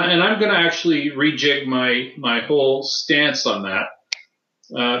 and I'm going to actually rejig my whole stance on that,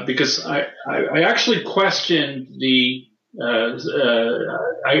 because I actually questioned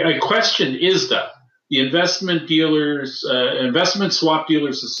I questioned ISDA, the Investment Swap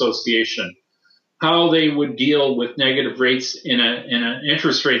Dealers Association, how they would deal with negative rates in an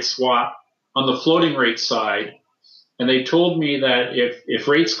interest rate swap on the floating rate side. And they told me that if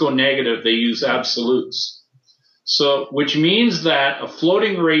rates go negative, they use absolutes. So, which means that a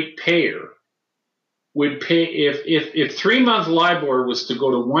floating rate payer would pay if 3-month LIBOR was to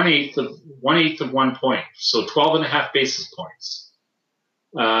go to one eighth of 1 point, so 12.5 basis points.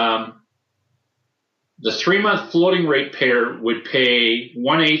 The 3-month floating rate payer would pay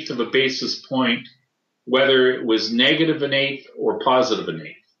 1/8 of a basis point, whether it was negative 1/8 or positive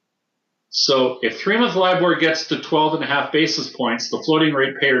 1/8. So if 3-month LIBOR gets to 12.5 basis points, the floating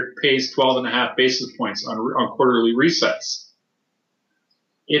rate payer pays 12.5 basis points on quarterly resets.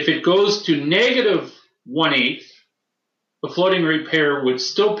 If it goes to negative 1/8, the floating rate payer would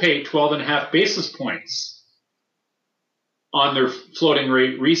still pay 12.5 basis points on their floating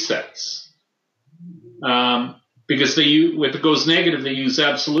rate resets. Because if it goes negative, they use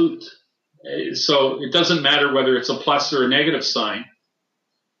absolute. So it doesn't matter whether it's a plus or a negative sign.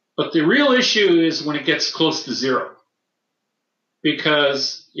 But the real issue is when it gets close to zero.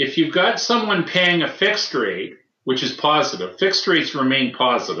 Because if you've got someone paying a fixed rate, which is positive, fixed rates remain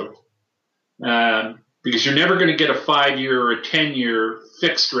positive, because you're never going to get a 5-year or a 10-year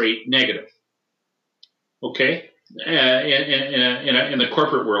fixed rate negative. Okay? In the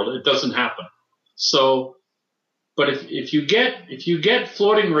corporate world, it doesn't happen. So, but if you get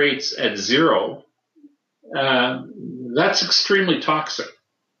floating rates at zero, that's extremely toxic.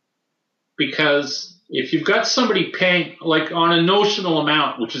 Because if you've got somebody paying, like on a notional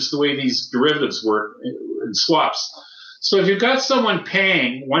amount, which is the way these derivatives work in swaps. So if you've got someone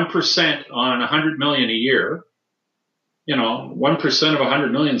paying 1% on 100 million a year, 1% of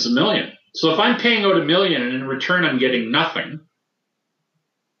 100 million is $1 million. So if I'm paying out $1 million and in return I'm getting nothing,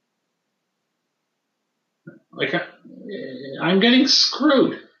 like I'm getting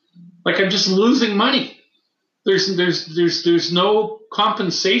screwed. Like I'm just losing money. There's no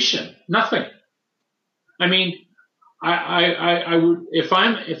compensation, nothing. I mean, I would if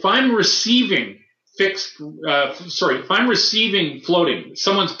I'm receiving if I'm receiving floating,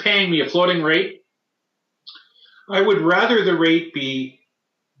 someone's paying me a floating rate, I would rather the rate be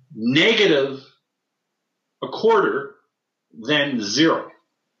negative a quarter than zero.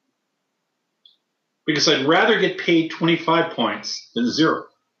 Because I'd rather get paid 25 points than zero.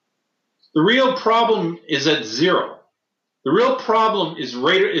 The real problem is at zero. The real problem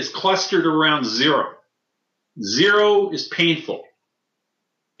is clustered around zero. Zero is painful.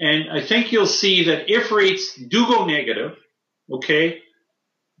 And I think you'll see that if rates do go negative, okay,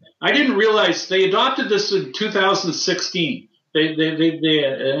 I didn't realize they adopted this in 2016.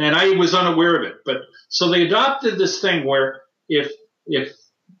 And I was unaware of it. But so they adopted this thing where if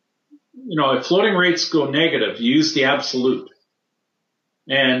if floating rates go negative, use the absolute.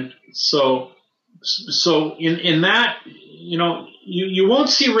 And so in that, you won't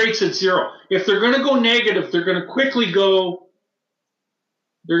see rates at zero. If they're going to go negative, they're going to quickly go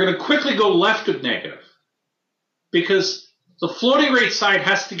left of negative, because the floating rate side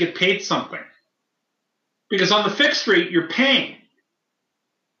has to get paid something. Because on the fixed rate, you're paying.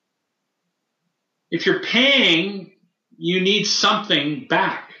 If you're paying, you need something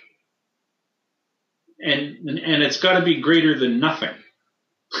back. And it's got to be greater than nothing.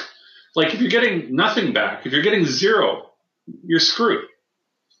 Like if you're getting nothing back, if you're getting zero, you're screwed.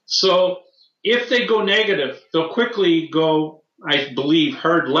 So if they go negative, they'll quickly go, I believe,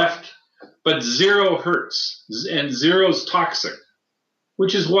 hard left, but zero hurts, and zero's toxic,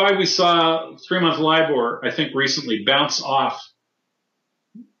 which is why we saw 3-month LIBOR, I think recently, bounce off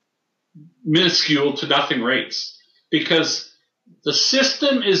minuscule to nothing rates, because the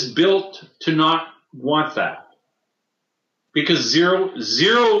system is built to not want that. Because zero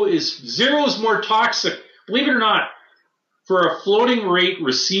is more toxic. Believe it or not, for a floating rate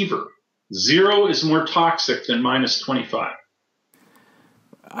receiver, zero is more toxic than minus 25.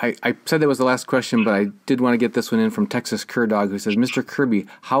 I said that was the last question, but I did want to get this one in from Texas Curdog, who says, Mr. Kirby,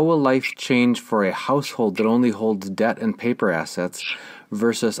 how will life change for a household that only holds debt and paper assets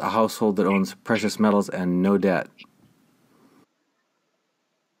versus a household that owns precious metals and no debt?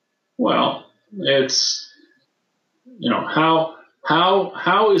 Well, it's,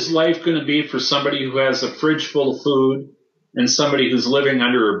 how is life going to be for somebody who has a fridge full of food and somebody who's living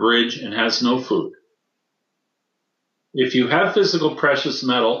under a bridge and has no food? If you have physical precious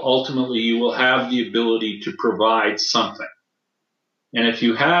metal, ultimately you will have the ability to provide something. And if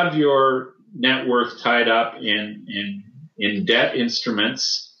you have your net worth tied up in debt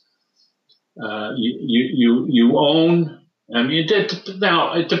instruments, you own. I mean,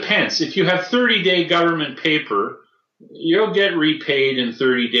 now it depends. If you have 30-day government paper, you'll get repaid in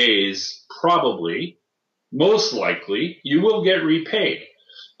 30 days, probably. Most likely, you will get repaid.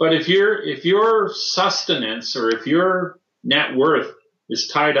 But if your sustenance or if your net worth is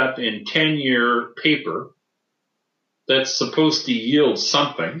tied up in 10-year paper that's supposed to yield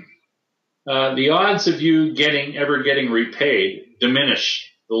something, the odds of you ever getting repaid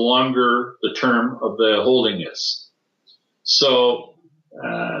diminish the longer the term of the holding is. So,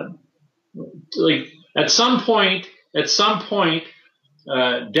 at some point,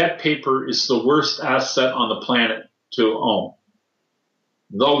 debt paper is the worst asset on the planet to own.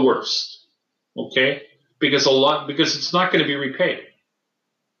 The worst, okay? Because it's not going to be repaid.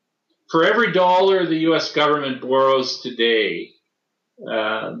 For every dollar the U.S. government borrows today,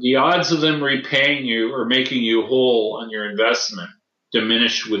 the odds of them repaying you or making you whole on your investment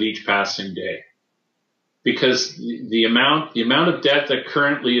diminish with each passing day. Because the amount of debt that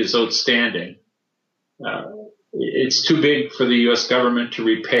currently is outstanding, it's too big for the U.S. government to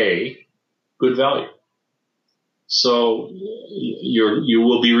repay good value. So you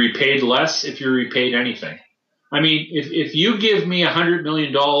will be repaid less if you're repaid anything. I mean, if you give me $100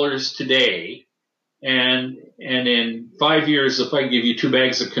 million today, and in 5 years, if I give you 2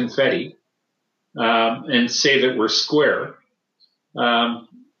 bags of confetti, and say that we're square,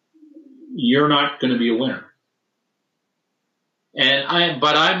 you're not going to be a winner.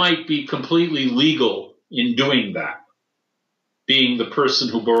 But I might be completely legal in doing that, being the person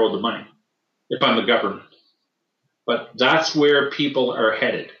who borrowed the money, if I'm the government. But that's where people are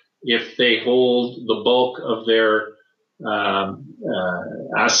headed if they hold the bulk of their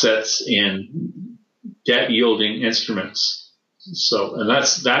assets in debt-yielding instruments. So, and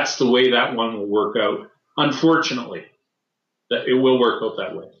that's the way that one will work out. Unfortunately, that it will work out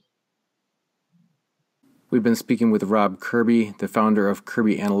that way. We've been speaking with Rob Kirby, the founder of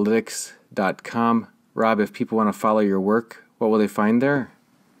KirbyAnalytics.com. Rob, if people want to follow your work, what will they find there?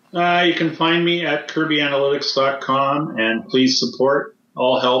 You can find me at KirbyAnalytics.com, and please support.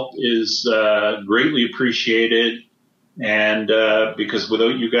 All help is greatly appreciated, and because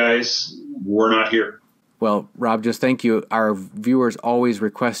without you guys, we're not here. Well, Rob, just thank you. Our viewers always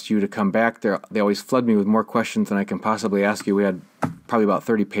request you to come back. They always flood me with more questions than I can possibly ask you. We had probably about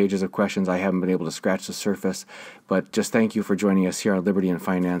 30 pages of questions. I haven't been able to scratch the surface, but just thank you for joining us here on Liberty and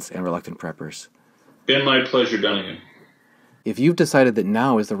Finance and Reluctant Preppers. Been my pleasure, Dunnigan. If you've decided that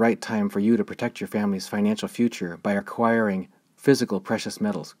now is the right time for you to protect your family's financial future by acquiring physical precious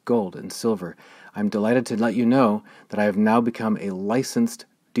metals, gold and silver, I'm delighted to let you know that I have now become a licensed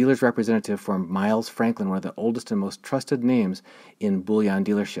dealer's representative for Miles Franklin, one of the oldest and most trusted names in bullion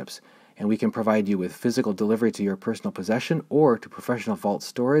dealerships. And we can provide you with physical delivery to your personal possession or to professional vault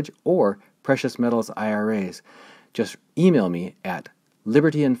storage or precious metals IRAs. Just email me at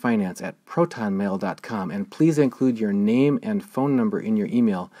libertyandfinance@protonmail.com, and please include your name and phone number in your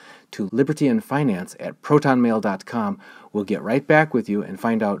email to libertyandfinance@protonmail.com. We'll get right back with you and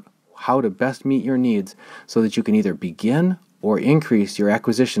find out how to best meet your needs so that you can either begin or increase your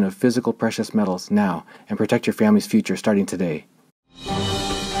acquisition of physical precious metals now and protect your family's future starting today.